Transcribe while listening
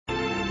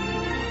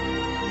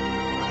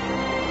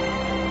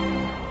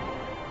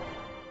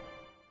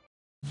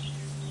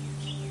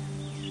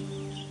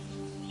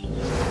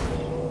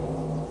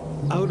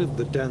Out of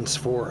the dense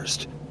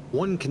forest,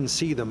 one can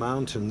see the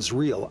mountain's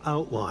real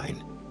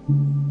outline.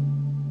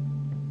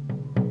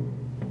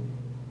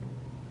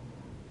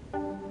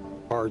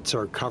 Parts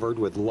are covered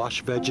with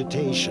lush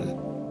vegetation,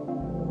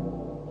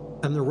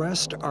 and the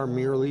rest are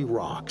merely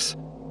rocks.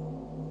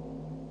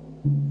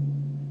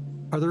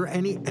 Are there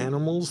any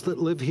animals that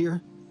live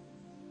here?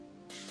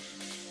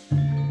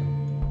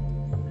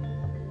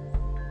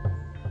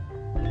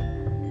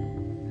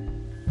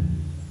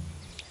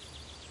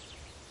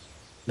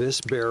 This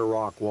bare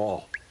rock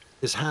wall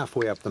is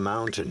halfway up the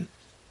mountain.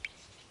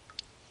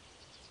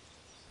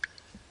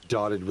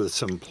 Dotted with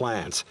some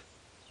plants,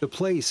 the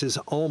place is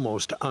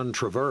almost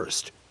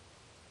untraversed,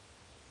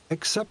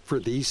 except for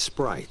these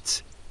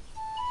sprites.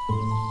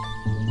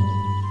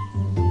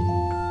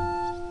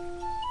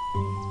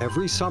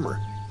 Every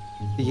summer,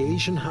 the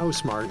Asian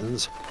house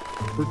martins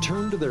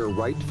return to their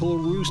rightful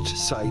roost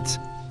sites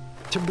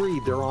to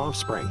breed their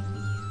offspring.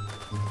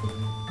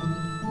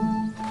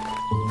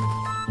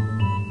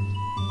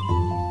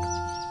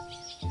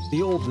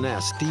 The old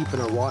nest deep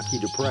in a rocky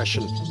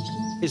depression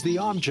is the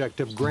object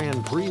of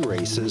Grand Prix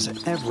races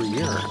every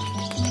year.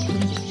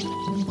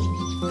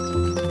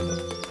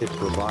 It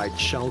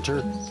provides shelter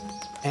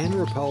and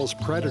repels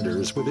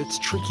predators with its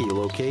tricky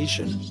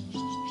location.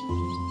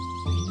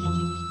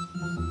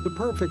 The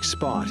perfect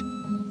spot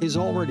is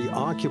already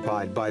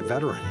occupied by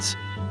veterans.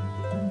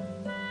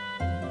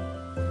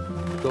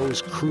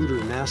 Those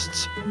cruder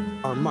nests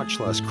are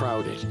much less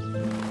crowded.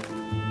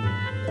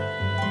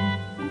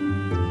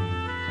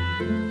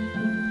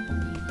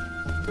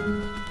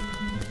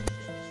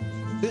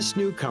 This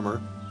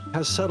newcomer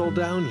has settled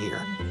down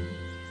here.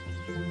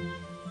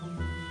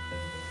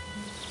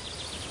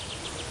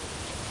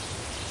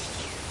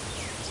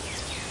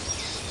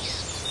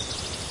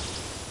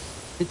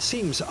 It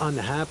seems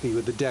unhappy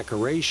with the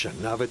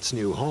decoration of its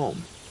new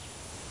home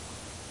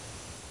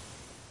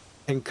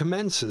and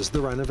commences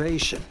the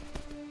renovation.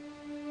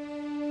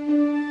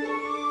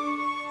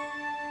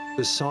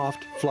 The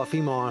soft, fluffy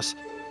moss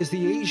is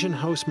the Asian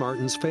house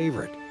martin's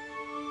favorite.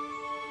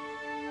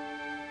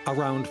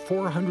 Around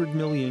 400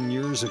 million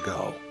years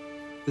ago,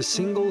 the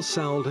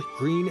single-celled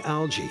green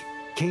algae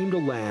came to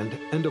land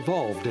and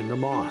evolved into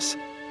moss.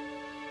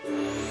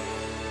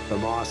 The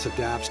moss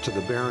adapts to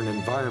the barren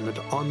environment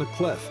on the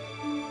cliff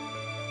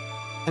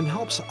and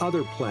helps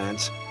other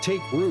plants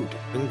take root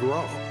and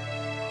grow.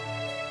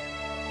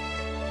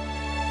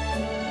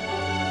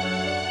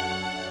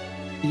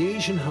 The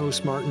Asian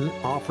house martin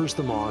offers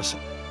the moss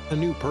a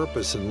new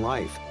purpose in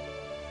life.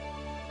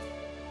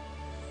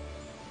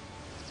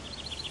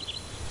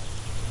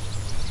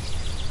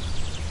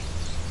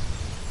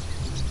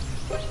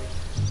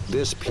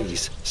 This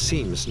piece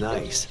seems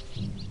nice.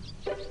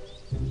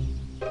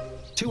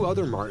 Two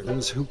other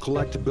martins who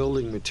collect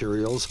building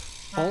materials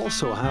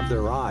also have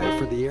their eye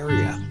for the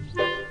area.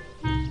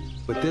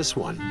 But this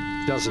one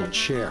doesn't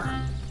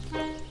share.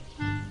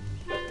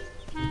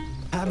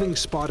 Having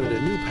spotted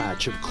a new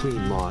patch of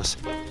clean moss,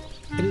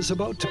 it is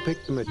about to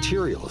pick the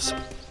materials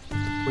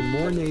when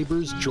more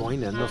neighbors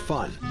join in the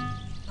fun.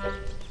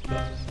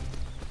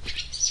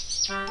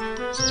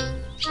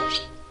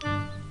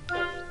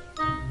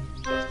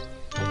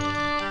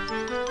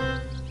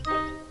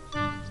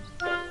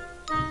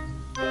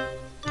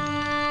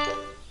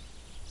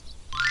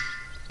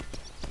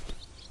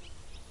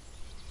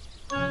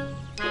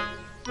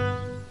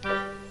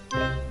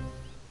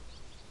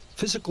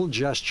 Physical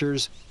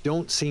gestures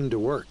don't seem to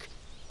work.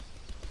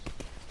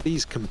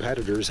 These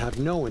competitors have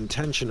no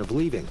intention of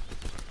leaving,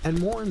 and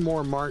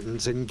more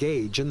martins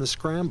engage in the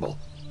scramble.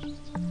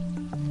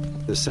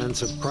 The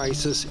sense of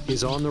crisis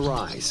is on the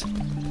rise.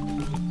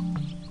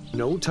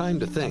 No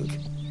time to think.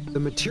 The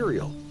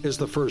material is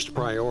the first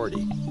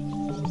priority.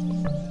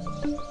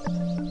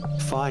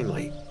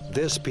 Finally,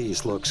 this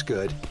piece looks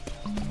good.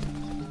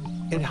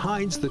 It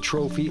hides the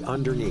trophy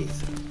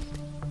underneath.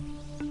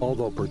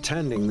 Although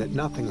pretending that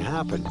nothing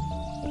happened,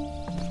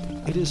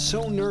 it is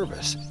so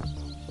nervous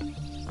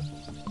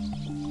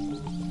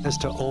as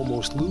to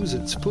almost lose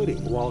its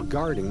footing while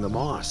guarding the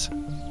moss.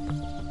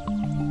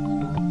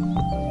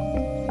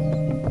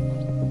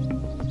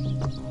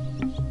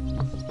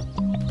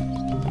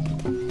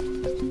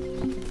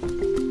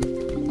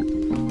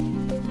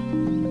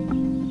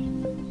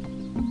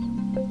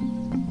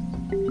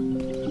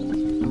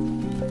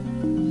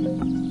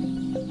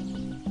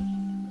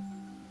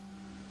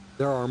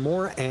 There are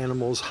more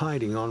animals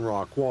hiding on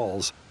rock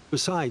walls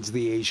besides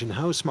the Asian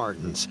house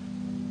martins.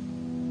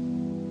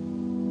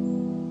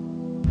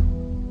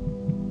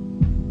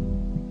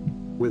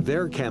 With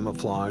their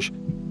camouflage,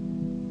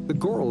 the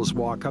girls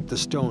walk up the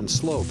stone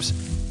slopes,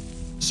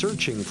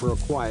 searching for a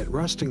quiet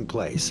resting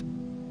place.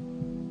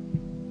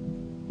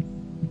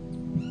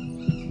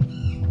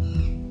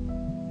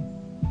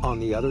 On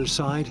the other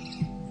side,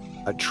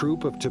 a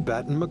troop of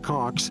Tibetan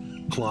macaques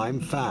climb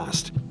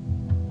fast.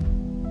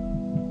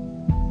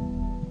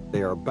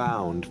 They are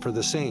bound for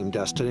the same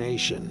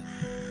destination.